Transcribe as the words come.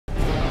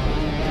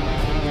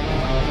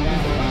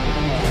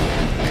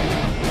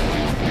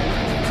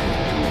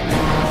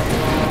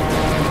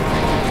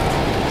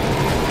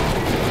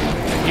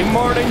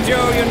you.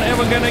 You're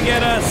never gonna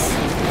get us.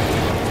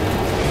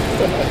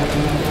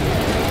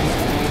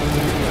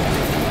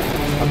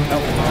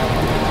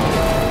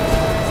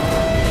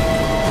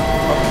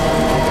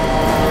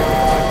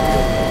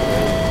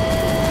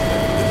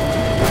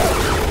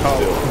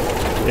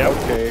 Oh. Yep.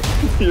 Okay.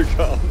 You're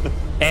gone.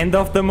 End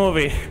of the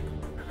movie.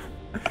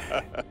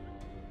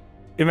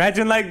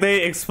 Imagine like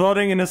they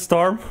exploding in a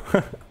storm.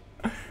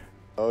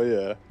 Oh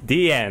yeah.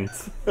 The end.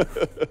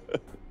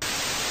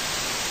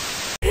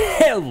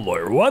 Hello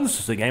everyone,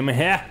 SUSLIK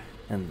here,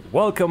 and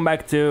welcome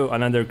back to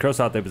another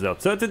CROSSOUT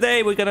episode. So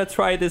today we're gonna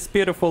try this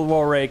beautiful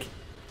warrig.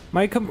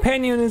 My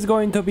companion is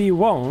going to be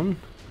Wone.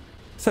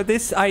 So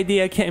this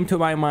idea came to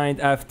my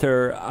mind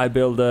after I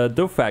built a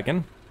doof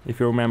wagon. If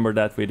you remember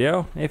that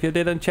video. If you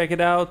didn't check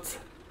it out,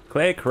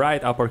 click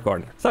right upper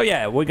corner. So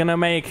yeah, we're gonna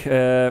make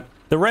the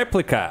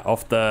replica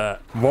of the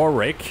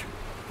warrig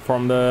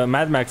from the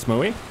Mad Max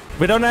movie.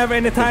 We don't have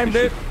any time,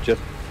 dude.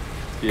 Just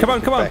come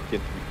on.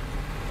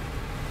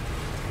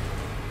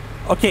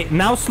 Okay,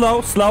 now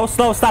slow.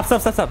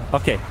 Stop.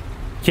 Okay,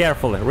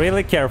 carefully,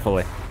 really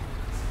carefully.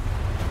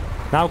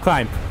 Now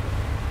climb.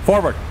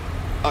 Forward.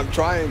 I'm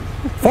trying.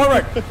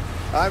 Forward.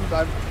 I'm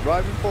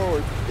driving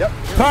forward. Yep.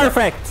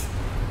 Perfect.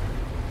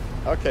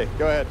 Okay,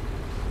 go ahead.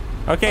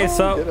 Okay,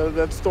 so get out of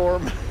that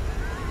storm.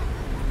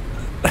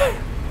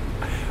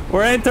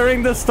 we're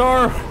entering the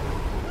storm.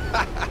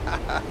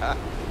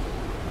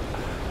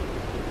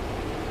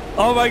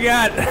 Oh my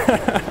god.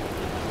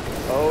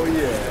 Oh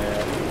yeah.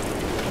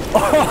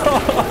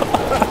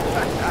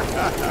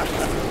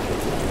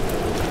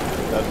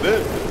 That's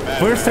it.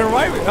 We're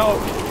surviving. Oh,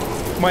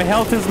 my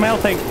health is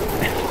melting.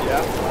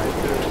 Yeah, mine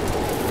too.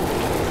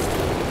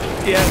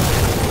 Yeah.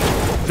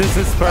 This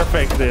is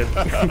perfect, dude.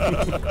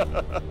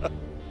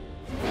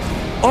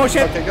 Oh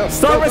shit! Okay, go.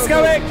 Storm is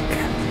coming!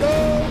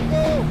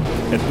 Go!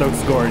 It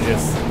looks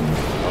gorgeous.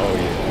 Oh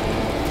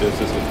yeah. This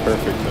is the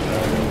perfect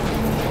scenario.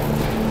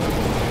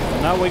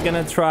 Now we're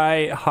gonna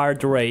try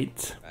hard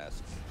rate.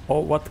 Oh,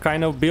 what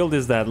kind of build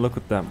is that? Look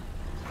at them.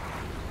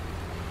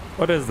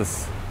 What is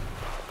this?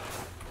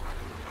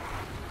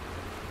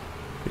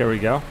 Here we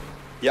go.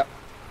 Yep.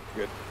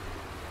 Good.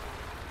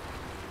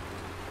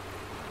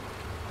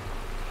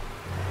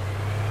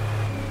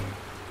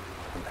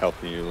 I'm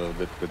helping you a little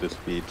bit with the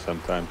speed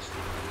sometimes.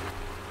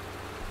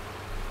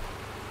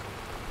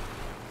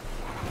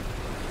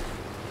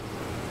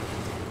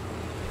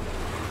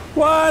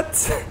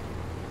 What?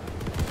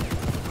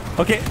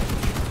 Okay.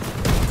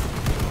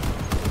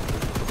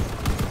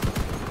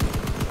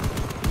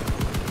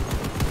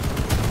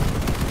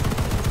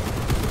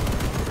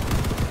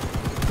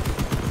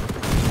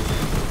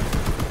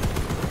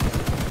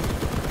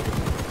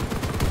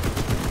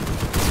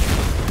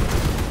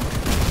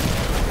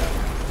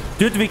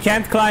 Dude, we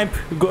can't climb.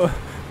 Go,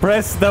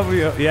 press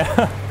W. Yeah.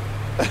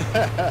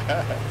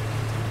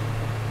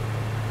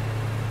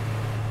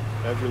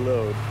 Have your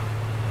load.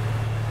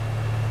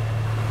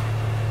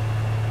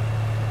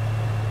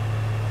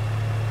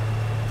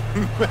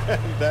 Man,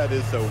 that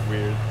is a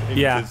weird thing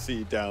to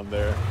see down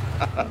there.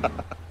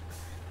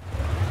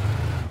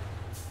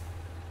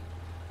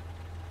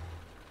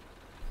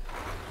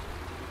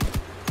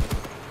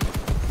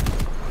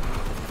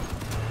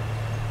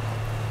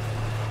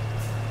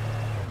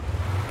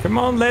 Come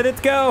on, let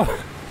it go.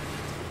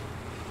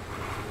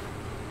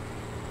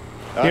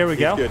 Here we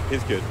go.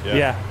 He's good. Yeah.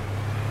 Yeah.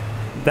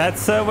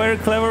 That's a very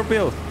clever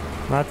build.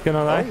 Not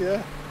gonna lie. Oh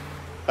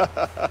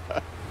yeah.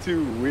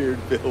 Two weird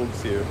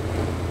builds here.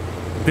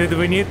 Dude,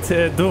 we need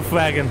a doof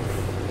wagon.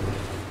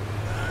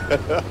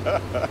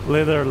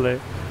 Literally.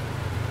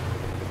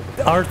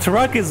 Our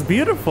truck is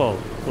beautiful.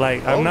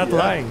 Like, I'm not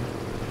lying.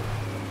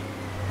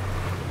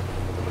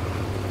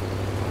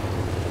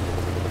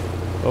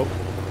 Oh.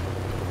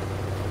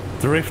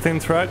 Drifting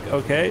truck,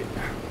 okay.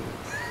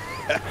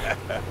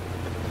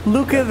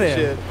 Look at it.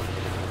 Shit.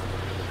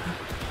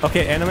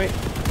 Okay, enemy.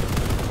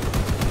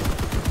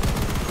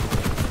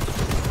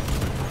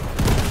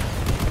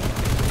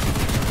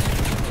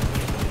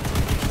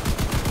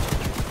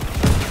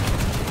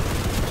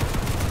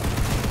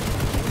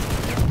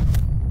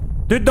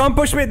 Dude, don't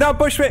push me, don't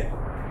push me!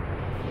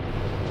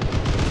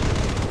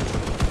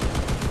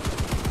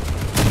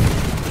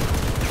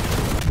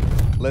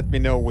 Let me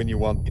know when you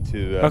want me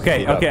to.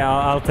 Okay, speed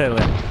up. I'll tell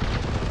you.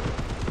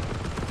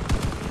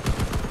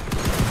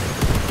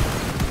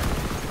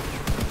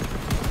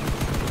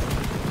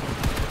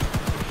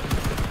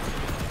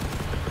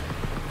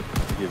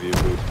 Give you a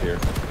boost here.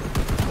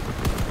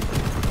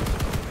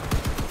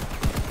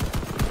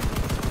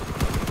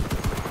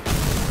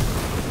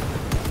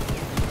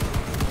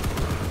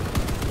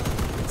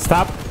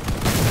 Stop.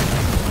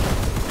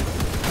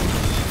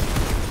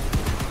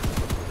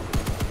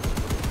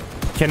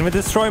 Can we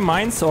destroy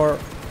mines or?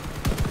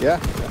 Yeah.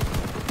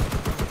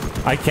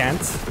 I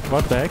can't.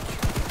 What the heck?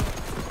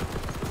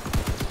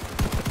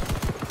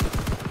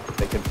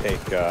 They can take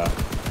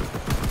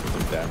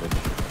some damage.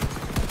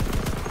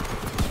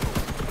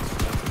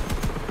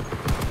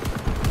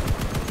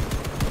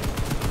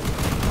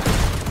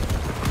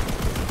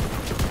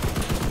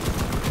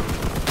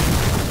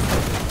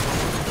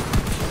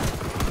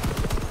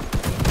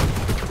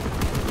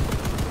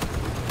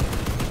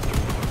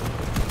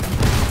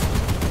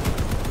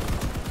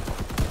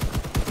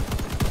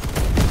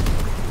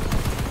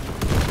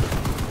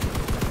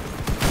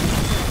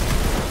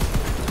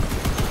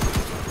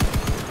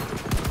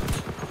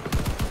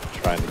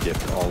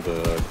 get all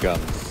the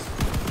guns.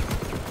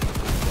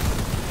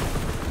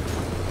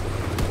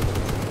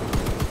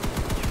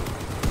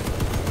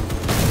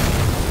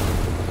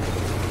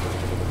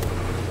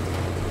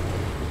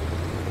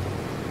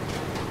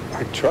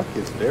 Our truck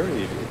is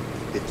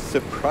it's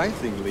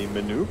surprisingly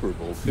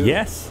maneuverable too.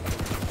 Yes.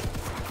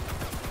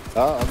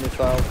 A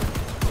missile.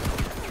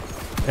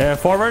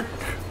 Forward.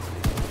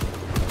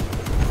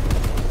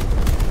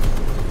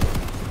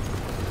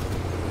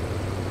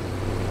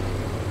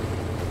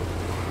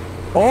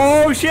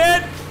 Oh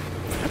shit!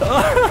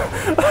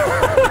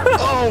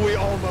 Oh, we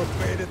almost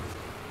made it.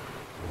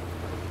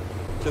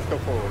 Just go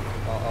forward.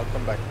 I'll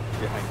come back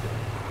behind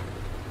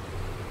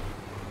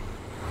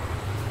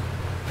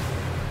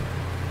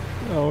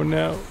you. Oh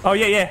no. Oh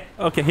yeah, yeah.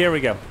 Okay, here we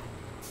go.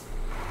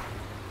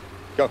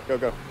 Go, go,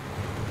 go.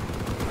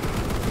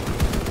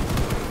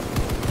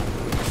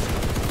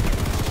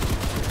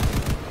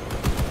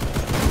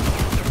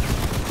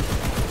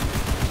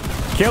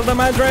 Kill the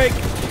mandrake!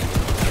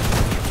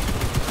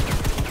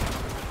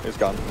 It's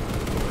gone.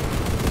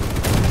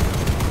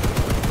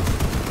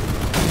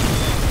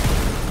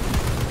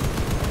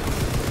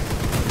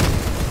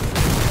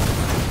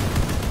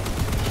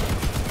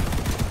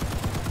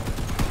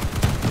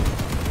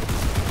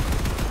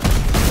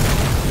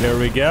 There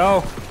we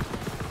go.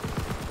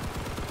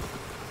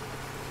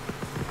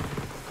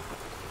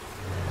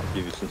 I'll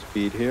give you some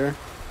speed here.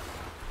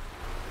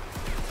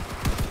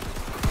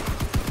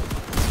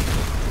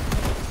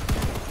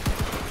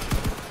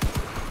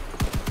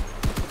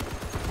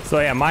 So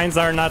yeah, mines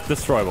are not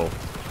destroyable.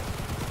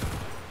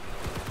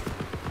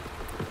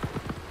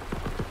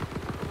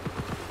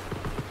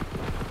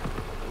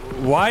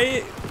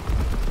 Why?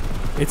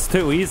 It's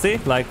too easy,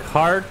 like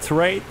heart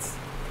rate.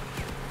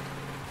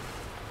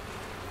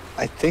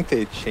 I think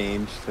they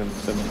changed some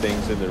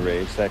things in the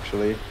race,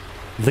 actually.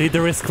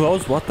 Leader is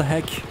close, what the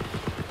heck?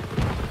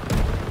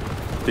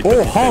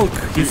 Oh, Hulk!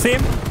 You see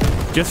him?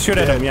 Just shoot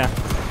at him, yeah.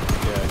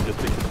 Yeah,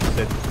 just because you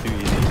said it's too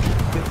easy.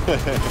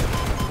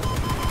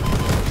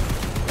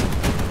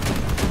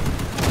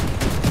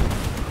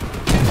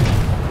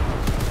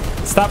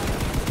 Stop!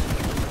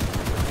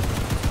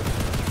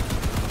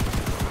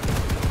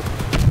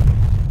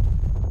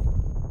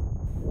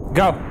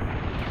 Go!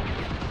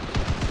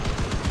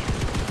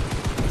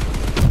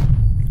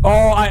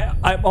 Oh,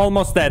 I'm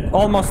almost dead.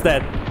 Almost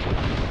dead.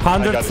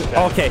 100.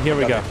 Okay, here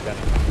we go.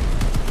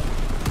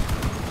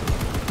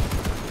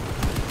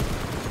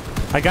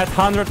 I got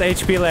 100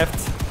 HP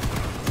left.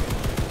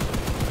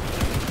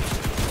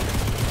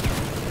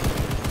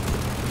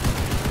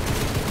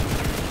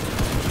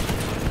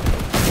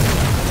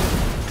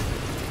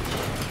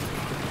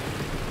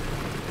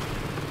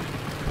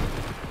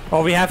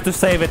 Oh, we have to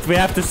save it. We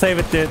have to save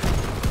it, dude.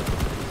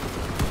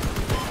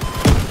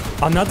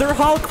 Another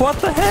Hulk? What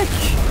the heck?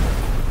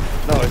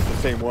 No, it's the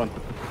same one.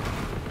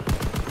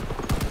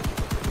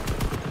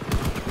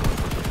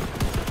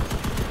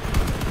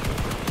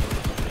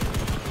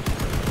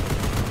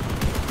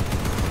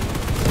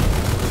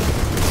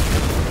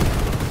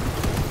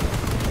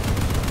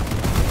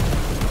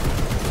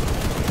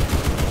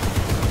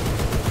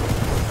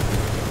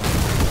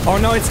 Oh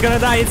no, it's gonna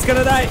die. It's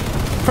gonna die.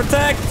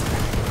 Protect!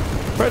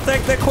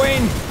 Protect the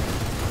queen!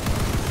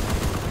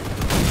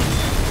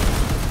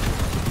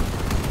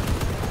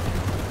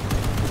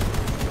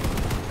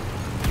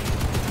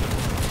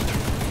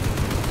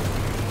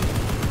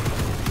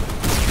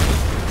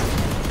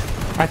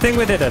 I think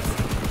we did it.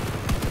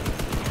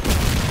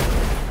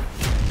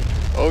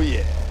 Oh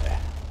yeah.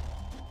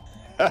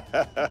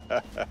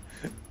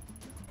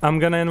 I'm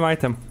gonna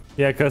invite him.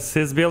 Yeah, because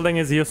his building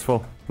is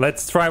useful.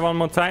 Let's try one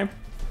more time.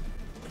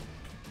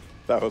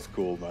 That was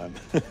cool, man.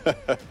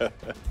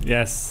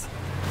 Yes.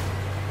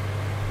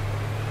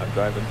 I'm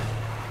driving.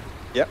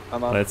 Yep,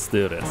 I'm on. Let's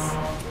do this.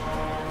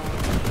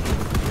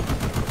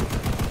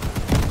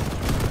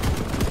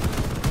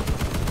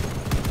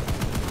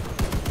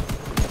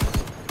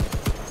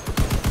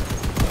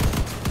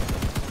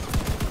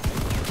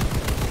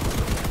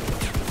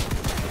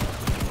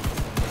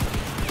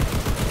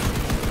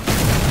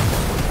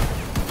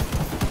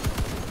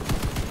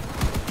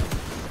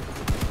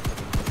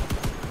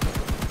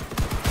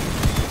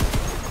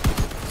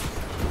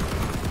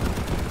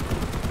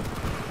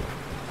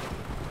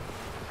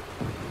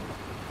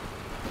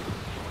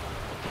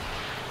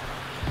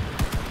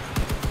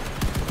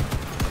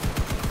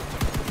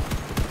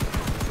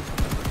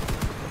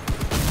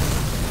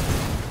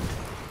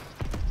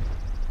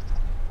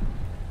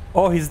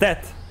 Oh, he's dead.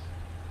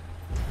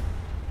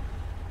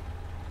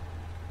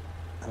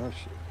 Oh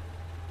shit.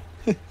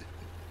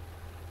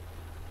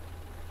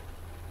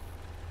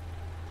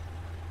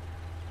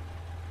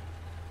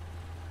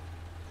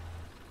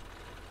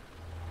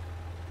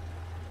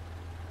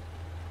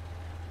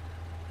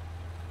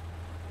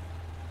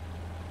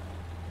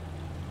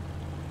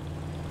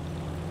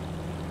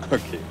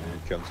 Okay, here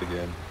it comes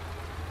again.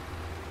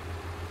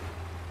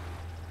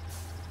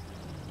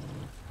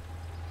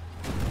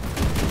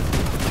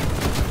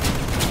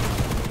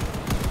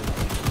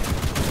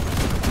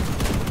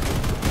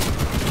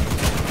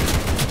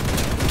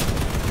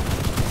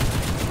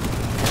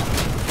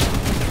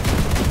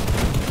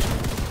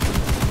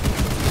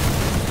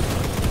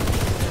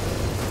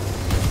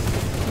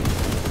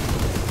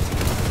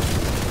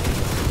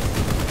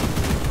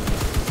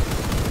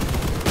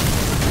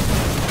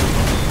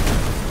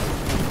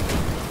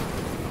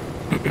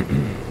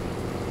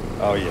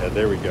 Oh yeah,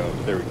 there we go.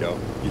 There we go.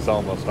 He's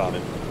almost on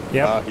him.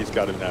 Yep. Ah, he's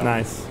got him now.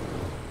 Nice.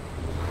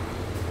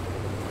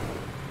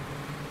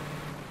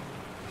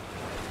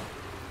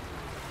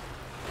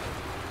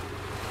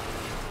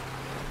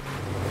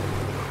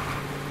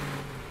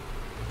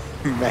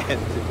 Man,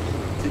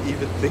 to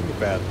even think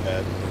about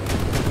that.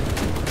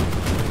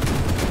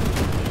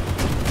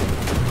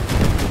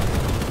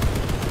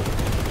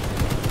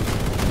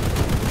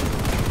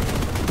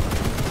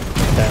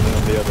 Cannon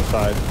on the other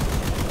side.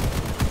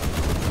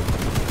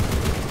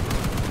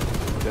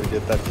 Gotta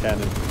get that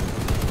cannon.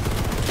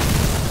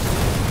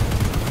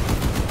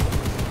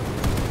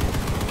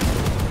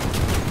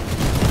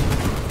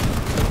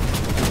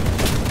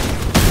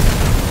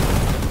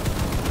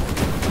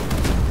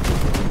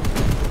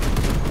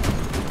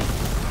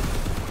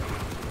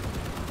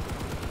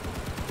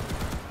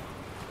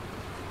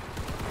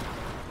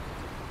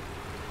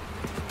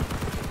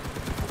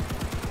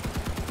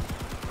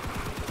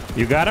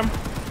 You got him?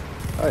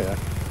 Oh yeah.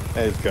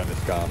 Hey, his gun is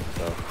gone,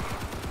 so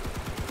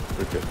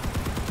we're good.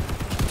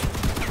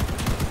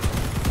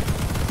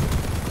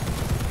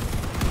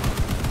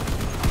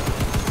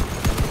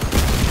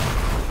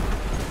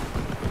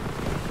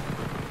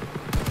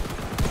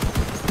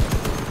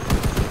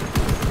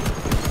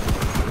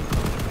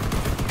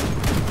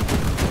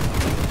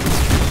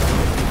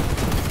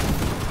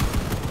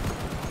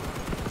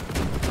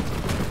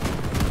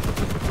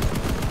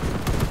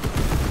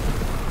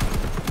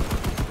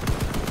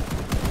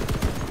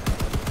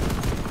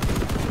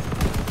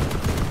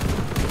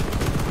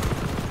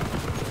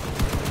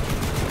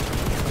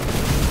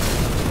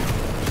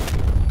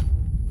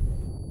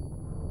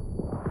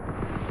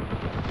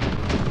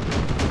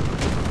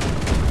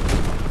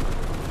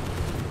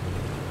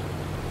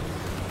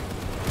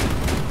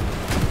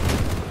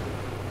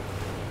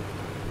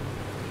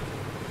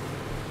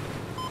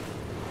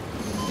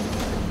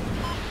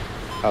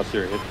 How's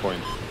your hit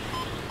point?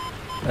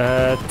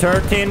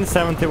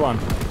 1371.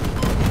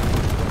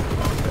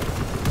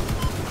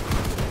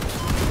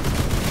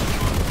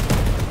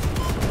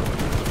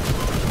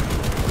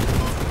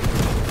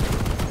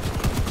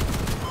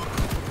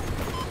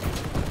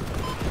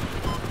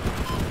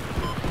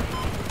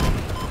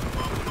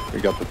 We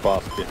got the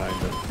boss behind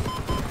us.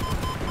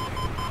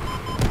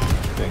 I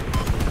think.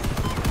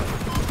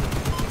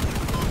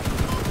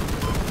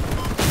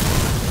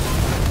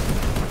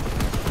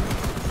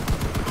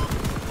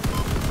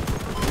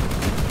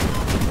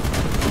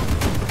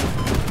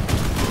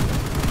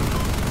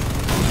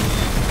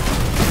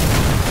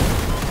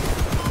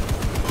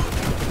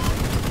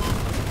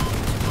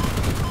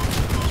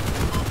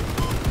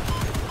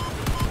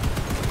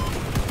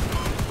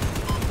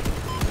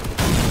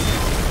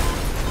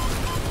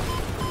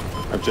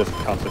 I'm just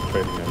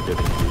concentrating on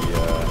getting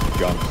the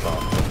guns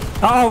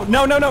off. Oh,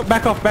 no, no, no.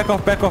 Back off, back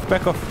off, back off,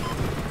 back off.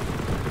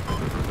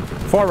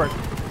 Forward,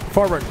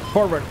 forward,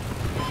 forward.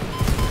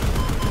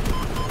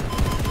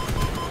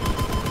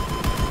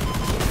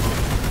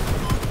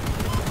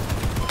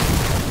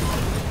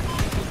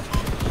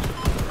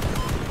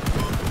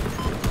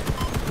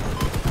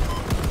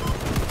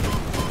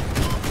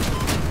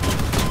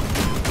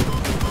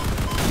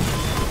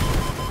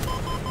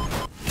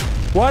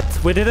 What?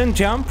 We didn't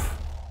jump?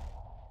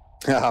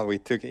 Ah, he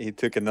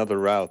took another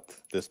route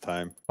this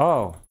time.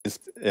 Oh.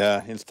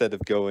 Yeah, instead of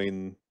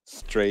going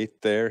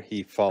straight there,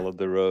 he followed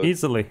the road.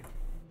 Easily.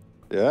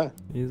 Yeah.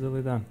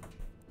 Easily done.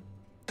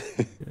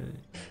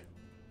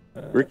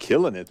 We're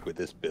killing it with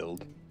this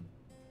build.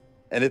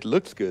 And it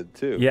looks good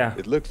too. Yeah.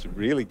 It looks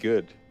really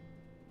good,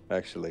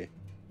 actually.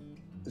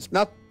 It's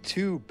not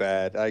too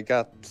bad. I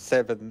got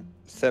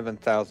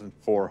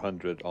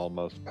 7,400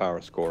 almost power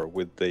score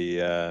with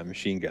the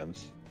machine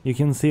guns. You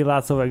can see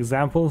lots of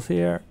examples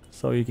here,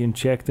 so you can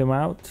check them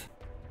out.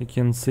 You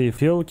can see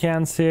fuel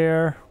cans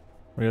here,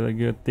 really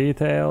good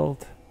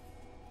detailed.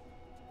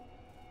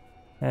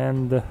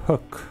 And the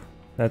hook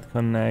that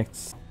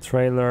connects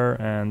trailer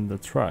and the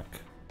truck.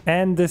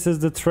 And this is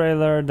the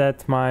trailer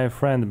that my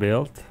friend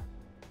built.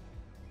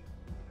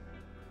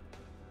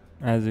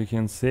 As you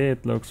can see,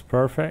 it looks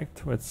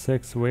perfect with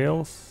 6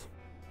 wheels.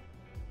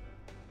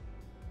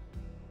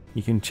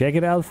 You can check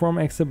it out from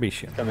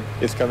exhibition. It's coming,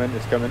 it's coming,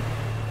 it's coming.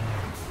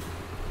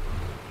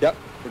 Yep,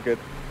 we're good.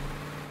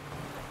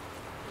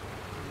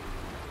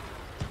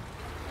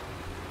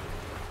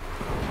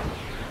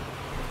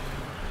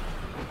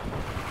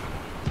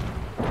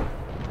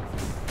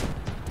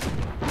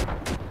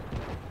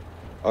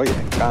 Oh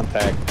yeah,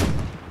 contact.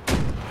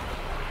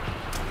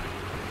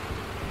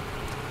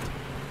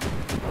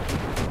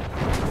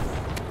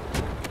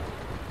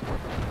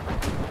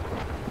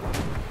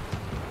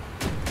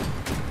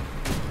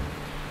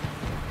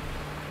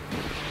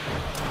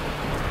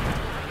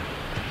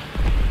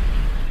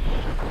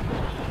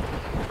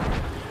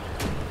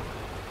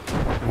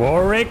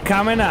 Warrig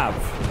coming up.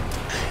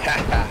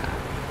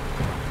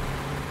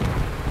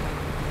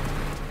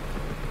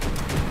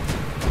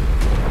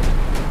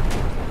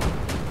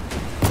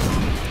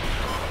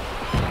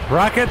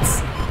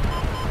 Rockets.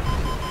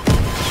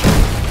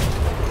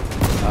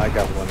 I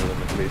got one of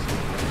them at least.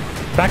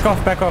 Back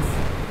off, back off.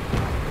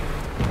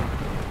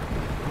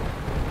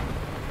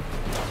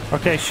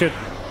 Okay, shoot.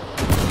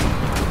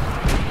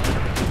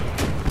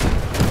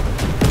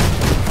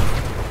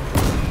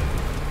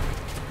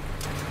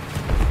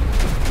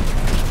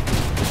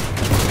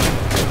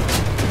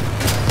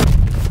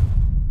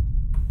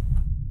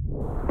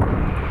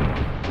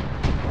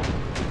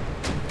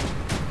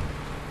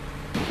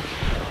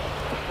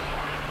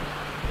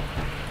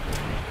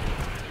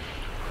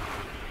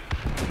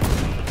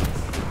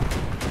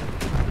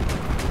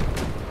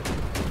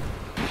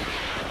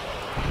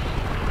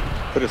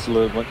 Put us a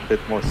little bit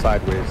more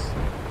sideways.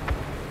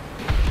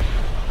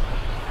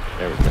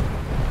 There we go.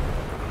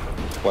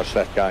 Watch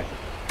that guy.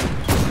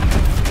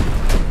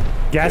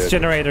 Gas Good.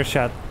 generator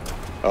shot.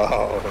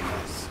 Oh, nice.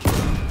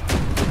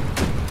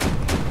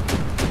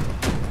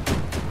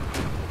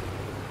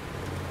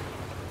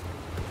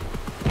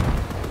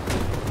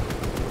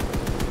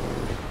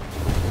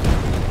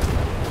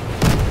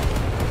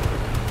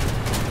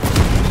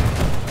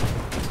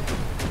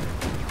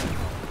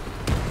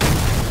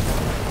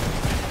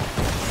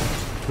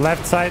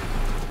 Left side.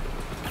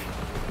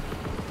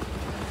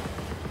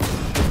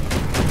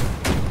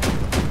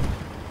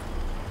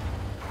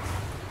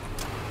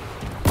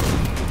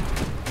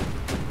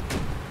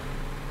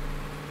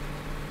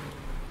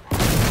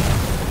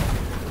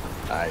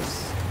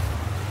 Nice.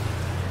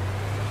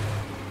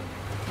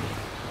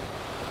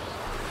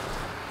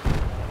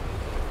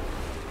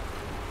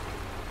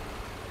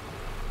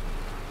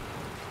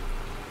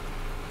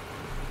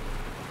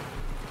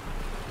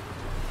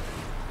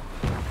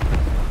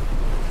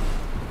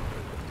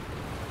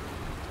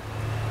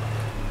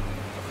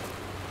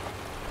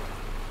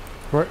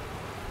 Where?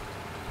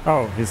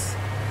 Oh, he's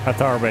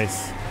at our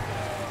base.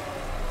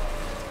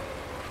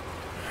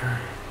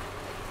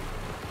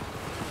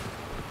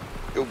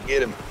 Go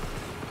get him.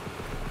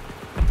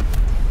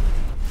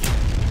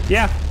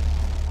 Yeah.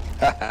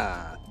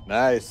 Haha,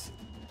 nice.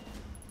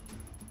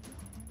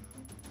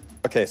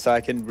 Okay, so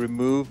I can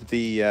remove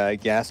the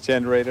gas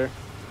generator.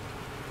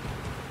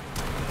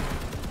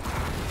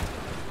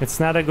 It's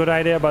not a good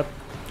idea, but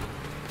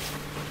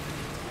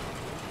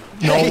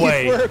no Hey, it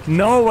way. worked.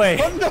 No way.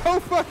 Oh, no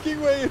fucking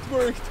way it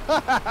worked.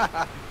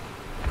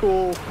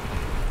 Cool.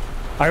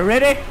 Are you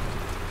ready?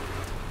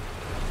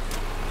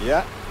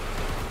 Yeah.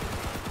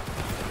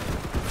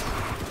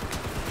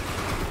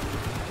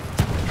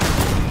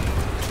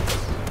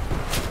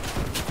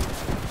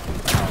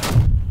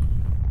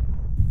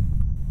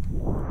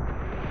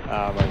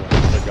 Ah, my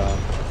weapons are gone.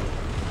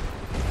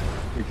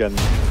 We can...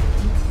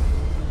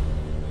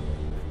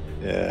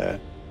 Yeah.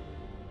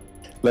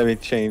 Let me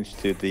change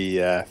to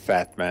the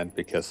fat man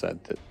because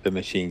the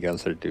machine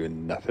guns are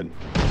doing nothing.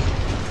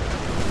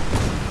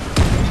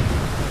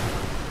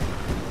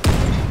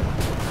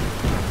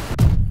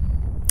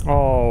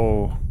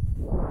 Oh.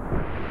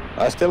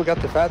 I still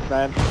got the fat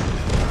man.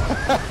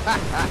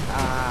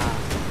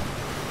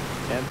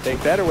 Can't take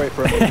that away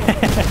from me.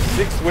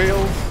 6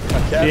 wheels, a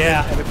cabin,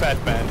 Yeah. and a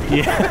fat man.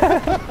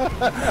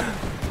 Yeah.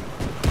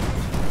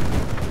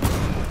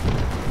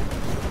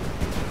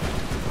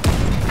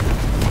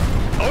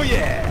 Oh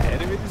yeah!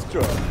 Enemy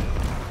destroyed.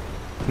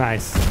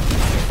 Nice.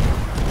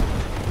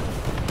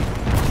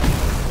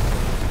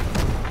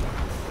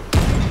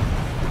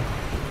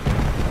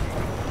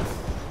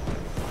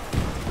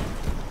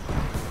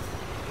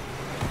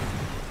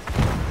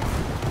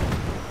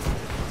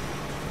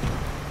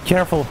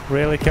 Careful,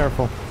 really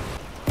careful.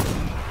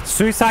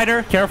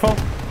 Suicider, careful.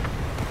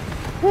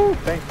 Woo,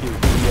 thank you.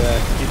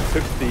 He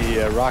took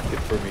the rocket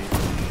for me.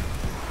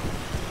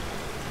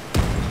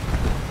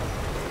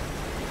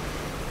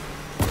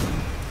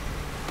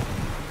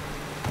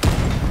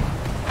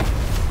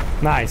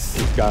 Nice.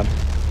 He's gone.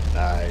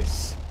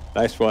 Nice.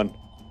 Nice one.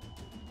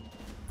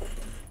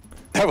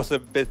 That was a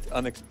bit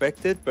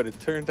unexpected, but it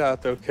turned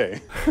out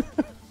okay.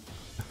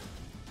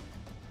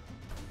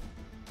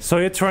 So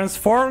you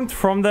transformed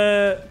from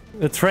the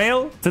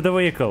trail to the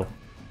vehicle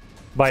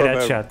by From that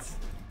a- shot.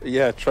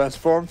 Yeah,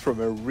 transformed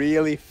from a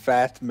really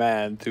fat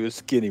man to a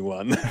skinny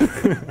one.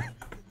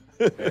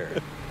 There.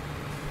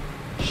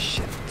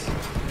 Shit.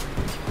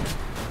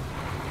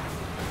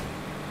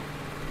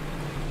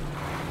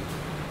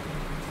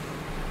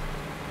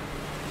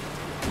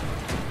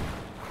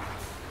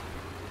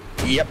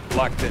 Yep,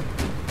 locked in.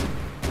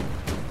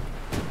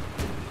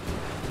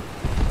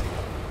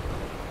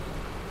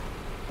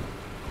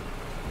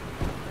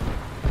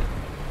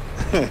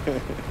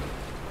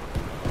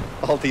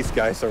 All these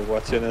guys are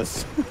watching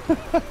us.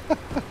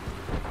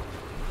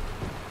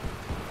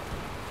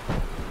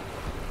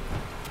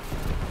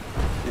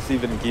 He's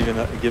even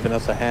giving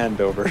us a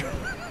handover.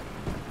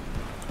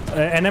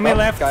 Enemy Oh,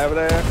 left. Guy over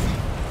there.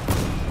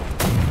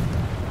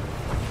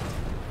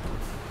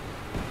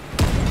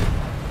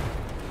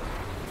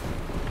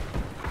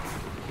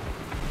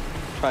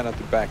 Try not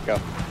to back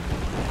up.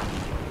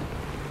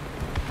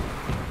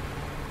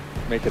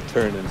 Make a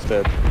turn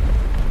instead.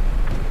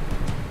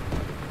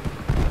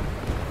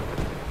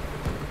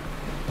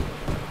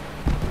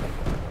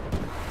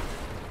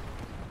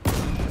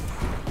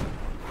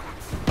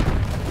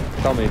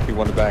 Tell me if you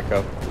want to back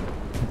up.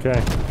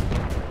 Okay.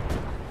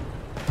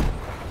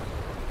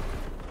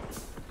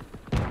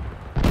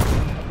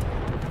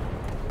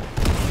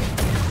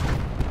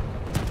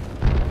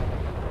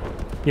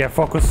 Yeah,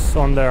 focus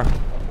on there.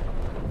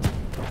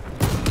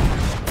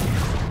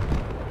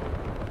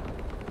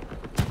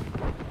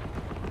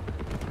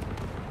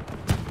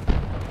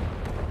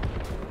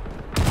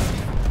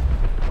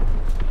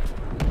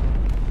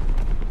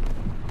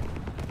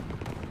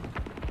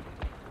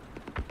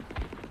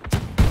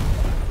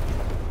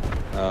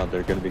 Oh,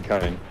 they're gonna be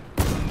coming.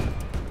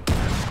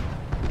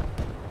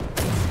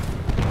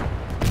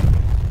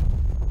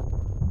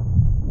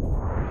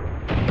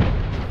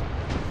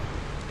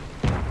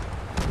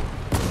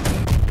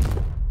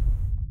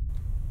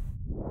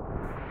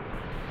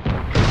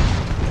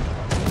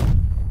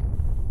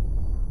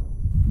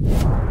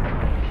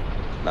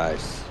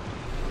 Nice.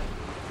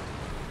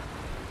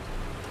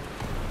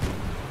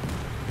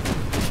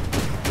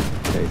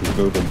 Okay, he's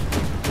moving.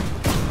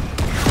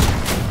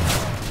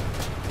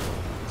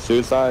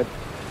 Suicide.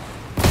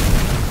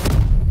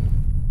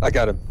 I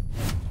got him.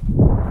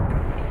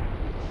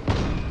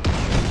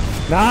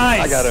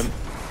 Nice! I got him.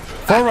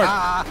 Forward!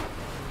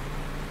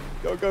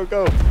 Go, go,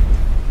 go.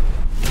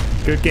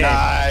 Good game.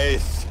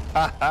 Nice.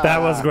 That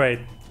was great.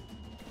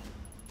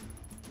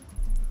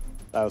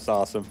 That was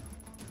awesome.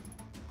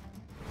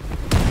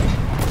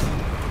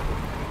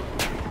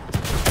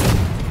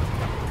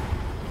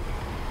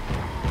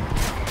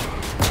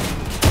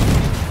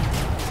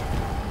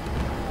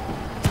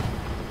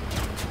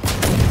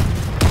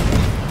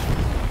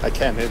 I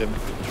can't hit him.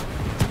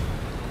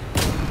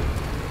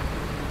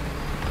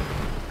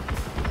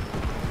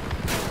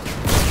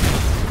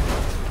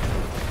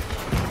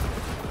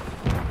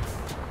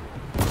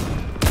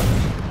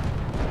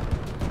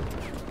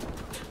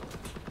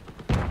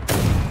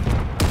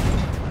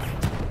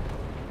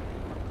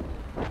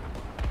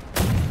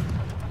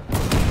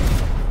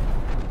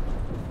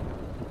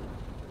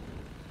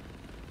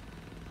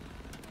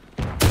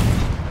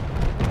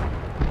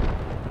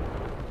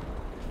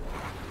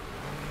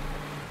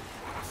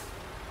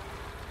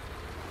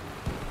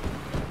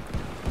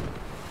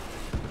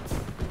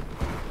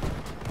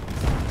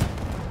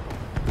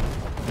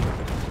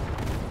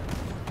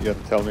 You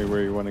gotta tell me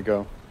where you want to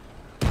go.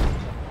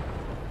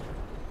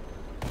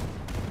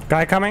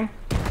 Guy coming?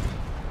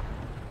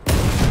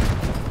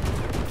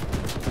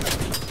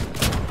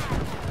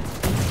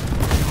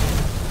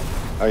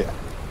 Oh yeah.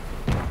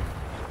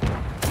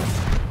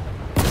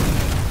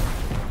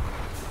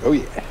 Oh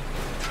yeah.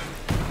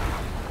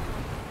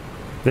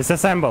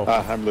 Disassemble.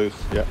 Ah, I'm loose.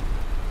 Yeah.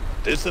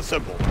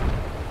 Disassemble.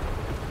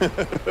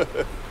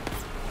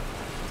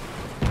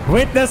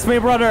 Witness me,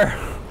 brother!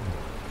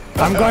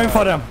 I'm going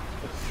for them.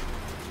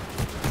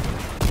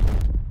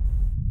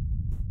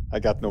 I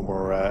got no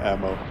more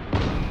ammo.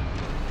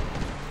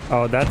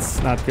 Oh,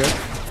 that's not good.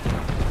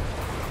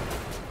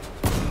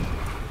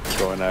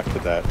 Going after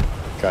that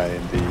guy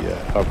in the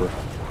hover.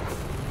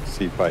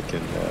 See if I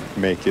can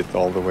make it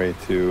all the way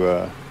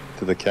to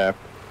the cap.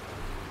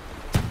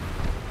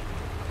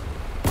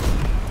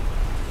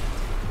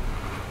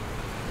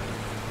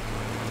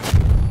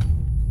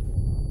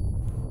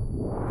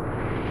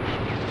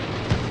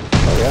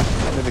 Oh yeah,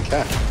 I'm in the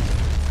cap.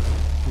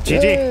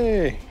 GG.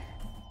 Yay!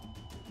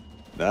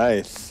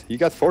 Nice. You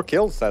got 4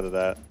 kills out of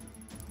that.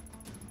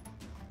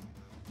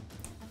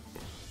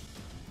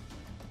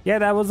 Yeah,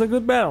 that was a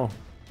good battle.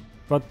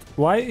 But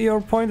why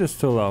your point is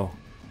too low?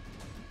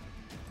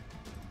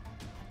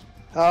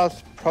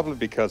 It's probably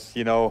because,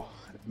 you know,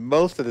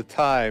 most of the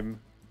time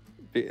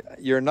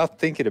you're not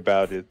thinking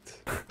about it,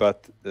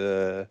 but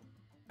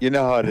you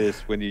know how it is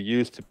when you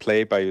used to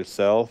play by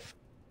yourself,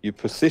 you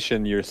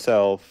position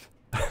yourself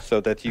so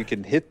that you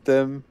can hit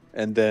them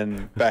and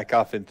then back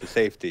off into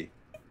safety.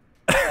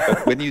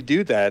 But when you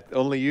do that,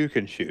 only you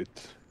can shoot.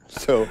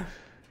 So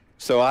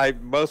I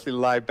mostly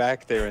lie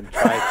back there and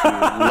try to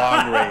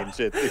long range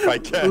it if I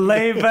can.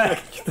 Lay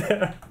back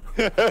there.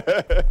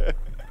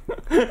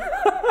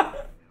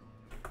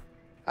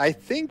 I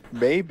think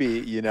maybe,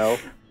 you know,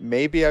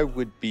 maybe I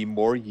would be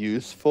more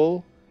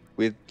useful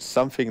with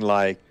something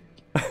like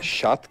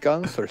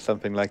shotguns or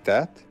something like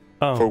that.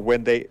 Oh. For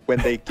when they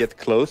get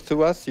close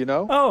to us, you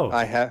know. Oh.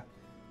 I have.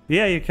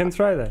 Yeah, you can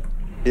try that.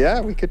 Yeah,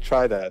 we could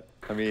try that.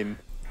 I mean,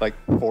 like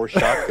 4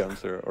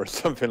 shotguns or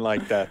something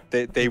like that.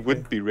 They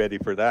wouldn't be ready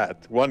for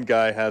that. One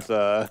guy has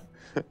a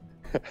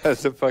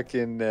has a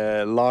fucking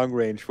long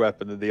range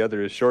weapon and the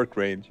other is short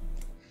range.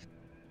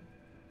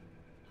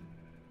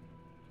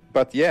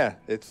 But yeah,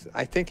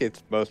 I think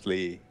it's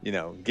mostly, you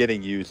know,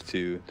 getting used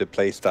to the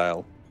play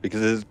style,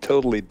 because it's a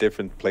totally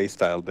different play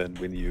style than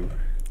when you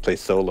play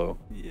solo.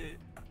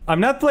 I'm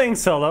not playing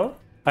solo.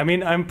 I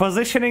mean, I'm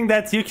positioning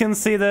that you can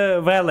see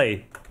the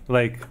valley.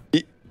 Like,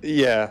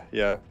 yeah.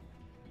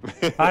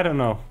 I don't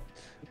know.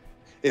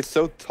 It's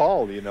so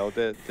tall, you know.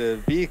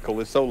 The vehicle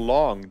is so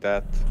long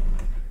that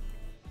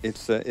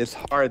it's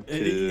hard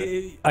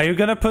to. Are you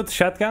gonna put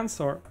shotguns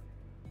or?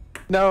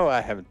 No,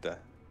 I haven't.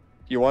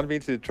 You want me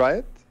to try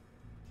it?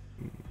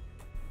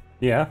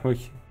 Yeah,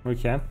 we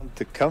can.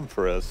 To come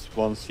for us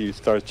once you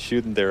start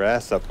shooting their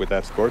ass up with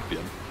that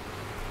scorpion.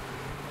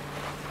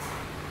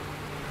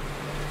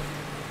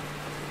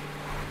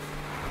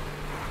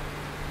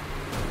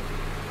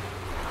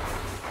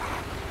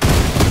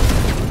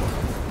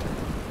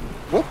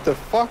 What the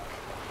fuck?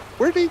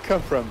 Where did he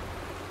come from?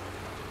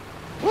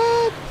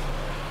 What?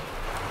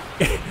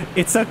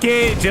 It's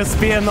okay,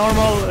 just be a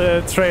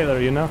normal trailer,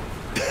 you know?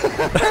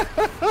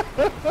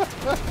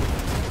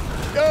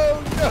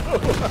 Oh no!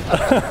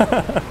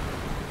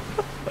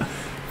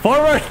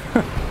 Forward!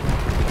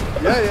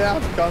 Yeah,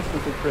 I'm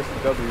constantly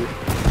pressing W.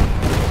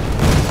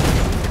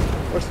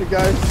 What's the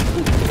guys?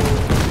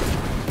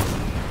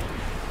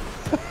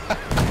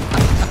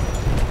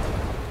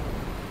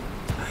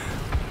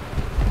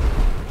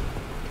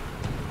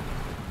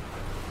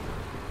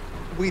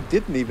 We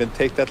didn't even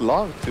take that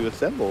long to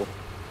assemble.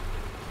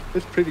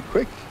 It's pretty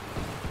quick,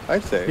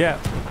 I'd say. Yeah,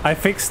 I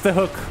fixed the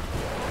hook.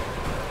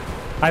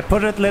 I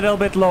put it a little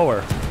bit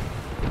lower,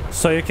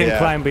 so you can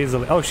climb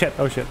easily. Oh shit,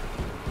 oh shit.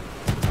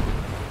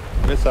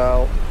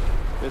 Missile.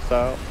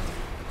 Missile.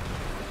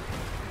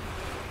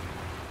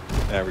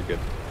 There we're good.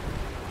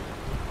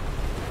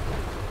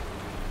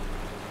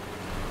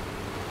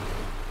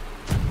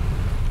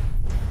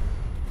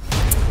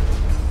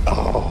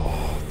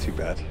 Oh, too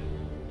bad.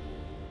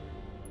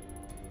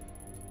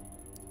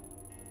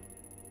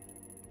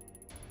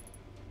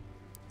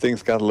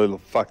 Things got a little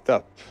fucked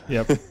up.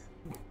 Yep.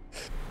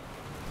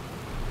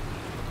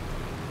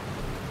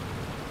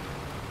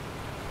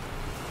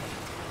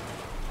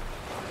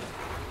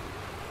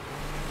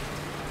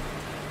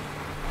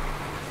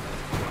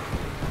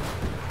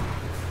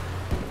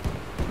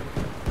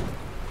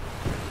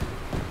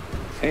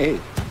 Hey,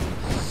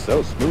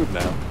 so smooth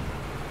now.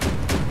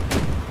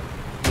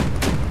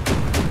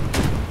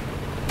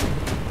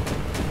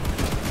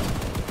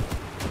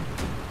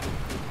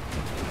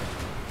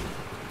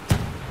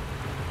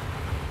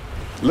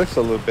 Looks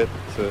a little bit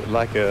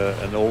like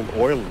an old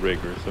oil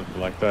rig or something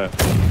like that.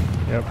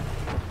 Yep.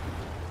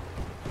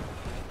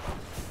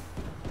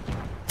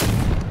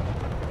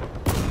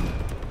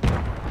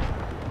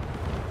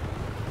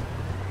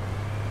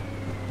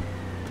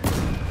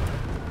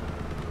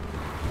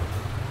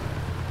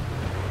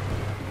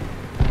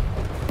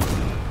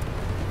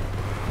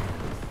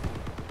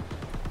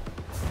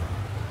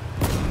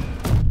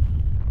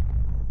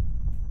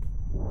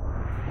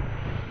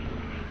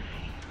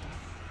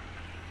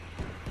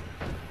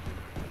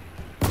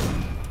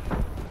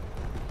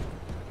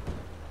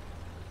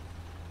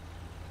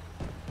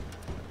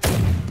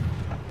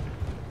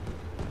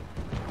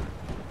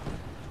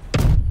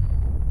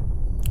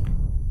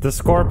 The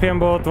Scorpion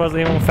boat was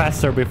even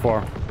faster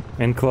before,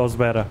 in close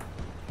beta.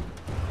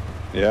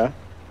 Yeah?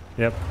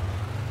 Yep.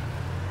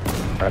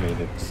 I mean,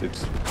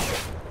 it's...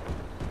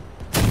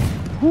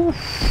 Whew.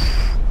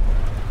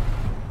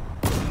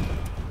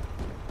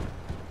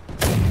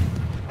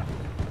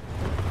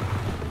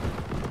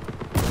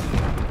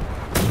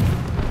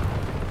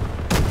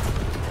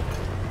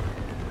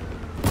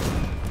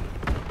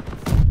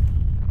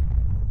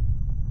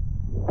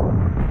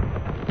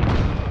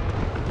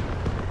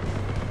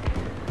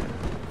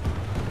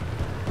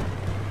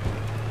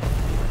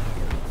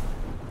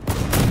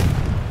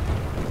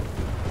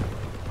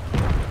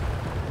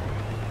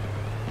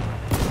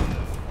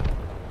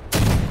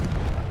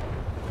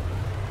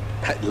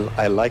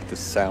 I like the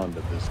sound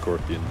of the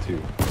Scorpion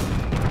too.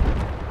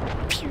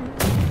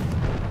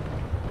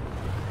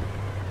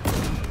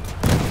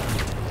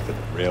 The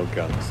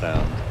railgun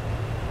sound.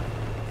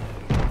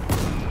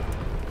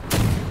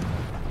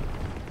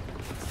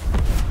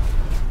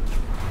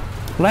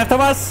 Left of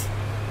us!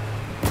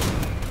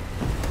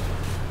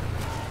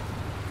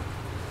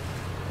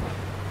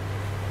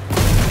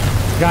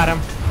 Got him.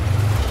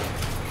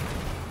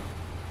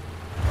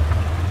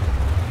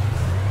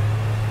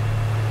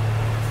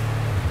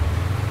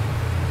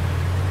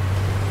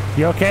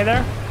 You okay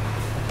there?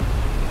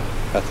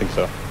 I think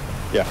so.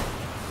 Yeah.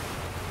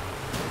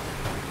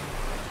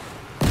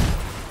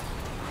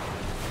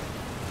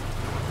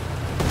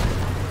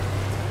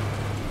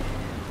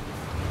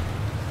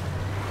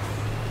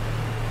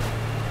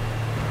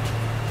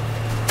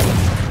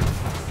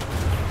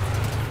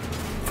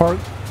 For...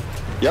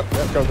 Yep,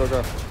 go, go,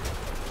 go.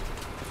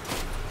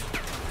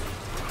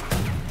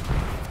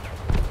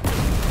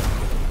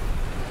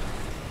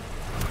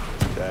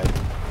 Dead.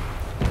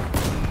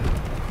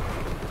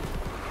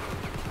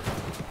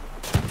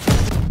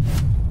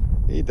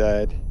 He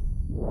died.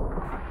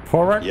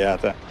 Forward?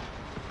 Yeah,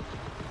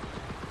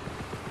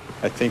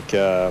 I think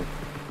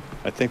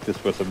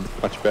this was a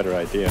much better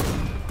idea.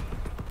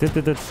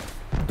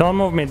 Don't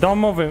move me, don't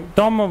move me,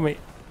 don't move me.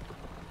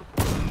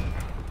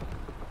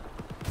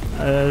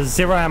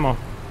 Zero ammo.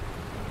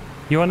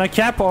 You wanna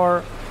cap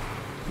or?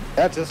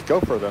 Yeah, just go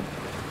for them.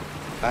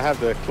 I have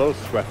the close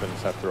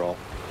weapons after all.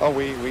 Oh,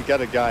 we got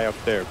a guy up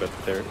there, but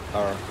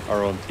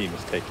our own team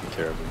is taking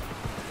care of him.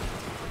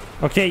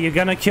 Okay, you're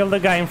gonna kill the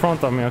guy in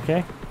front of me,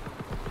 okay?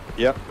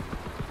 Yep.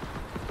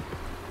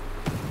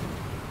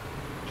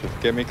 Just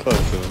get me close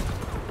to him.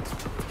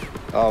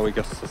 Oh, we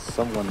got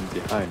someone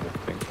behind, I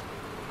think.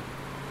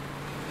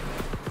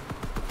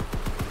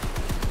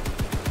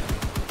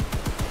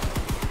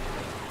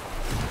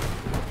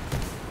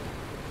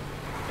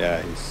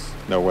 Yeah, he's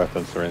no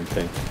weapons or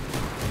anything.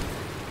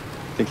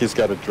 I think he's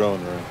got a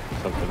drone or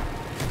something.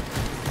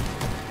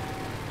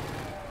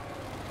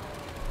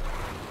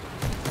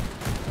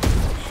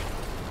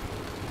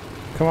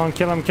 Come on,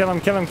 kill him, kill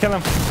him, kill him, kill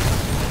him.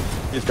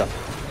 He's gone.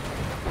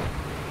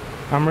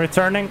 I'm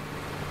returning.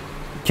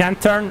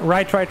 Can't turn.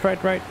 Right, right,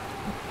 right, right.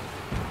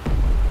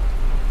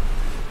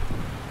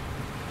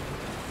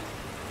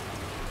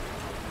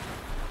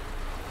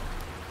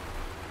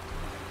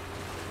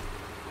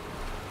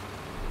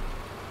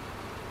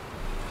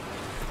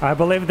 I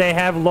believe they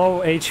have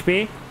low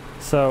HP,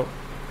 so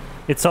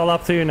it's all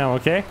up to you now,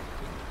 okay?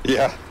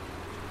 Yeah.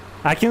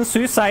 I can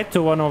suicide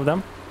to one of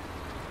them.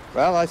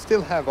 Well, I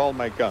still have all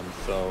my guns,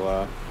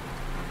 so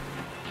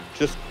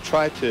just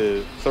try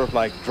to sort of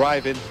like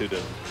drive into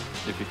them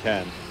if you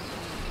can.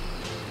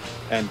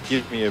 And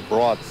give me a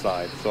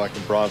broadside so I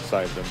can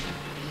broadside them.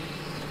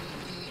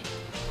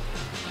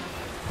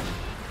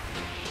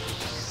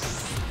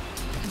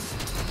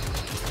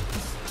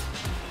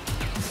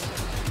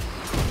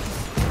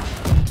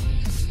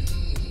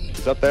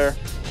 He's up there.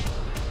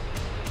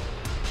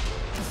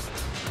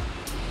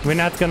 We're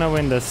not gonna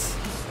win this.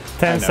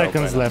 10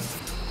 seconds left.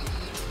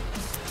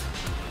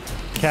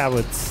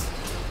 Cowards.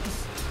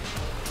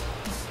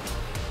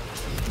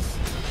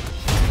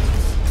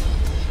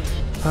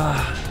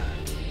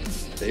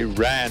 They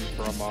ran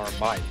from our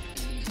might.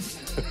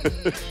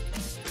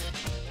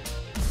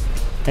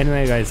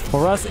 Anyway guys,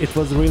 for us it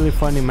was really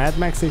funny Mad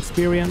Max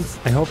experience.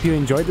 I hope you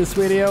enjoyed this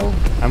video.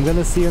 I'm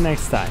gonna see you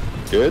next time.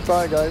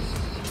 Goodbye, guys.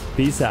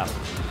 Peace out.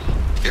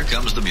 Here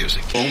comes the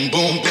music. Boom,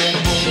 boom,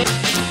 boom, boom.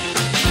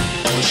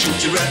 I'll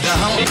shoot you right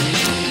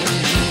down.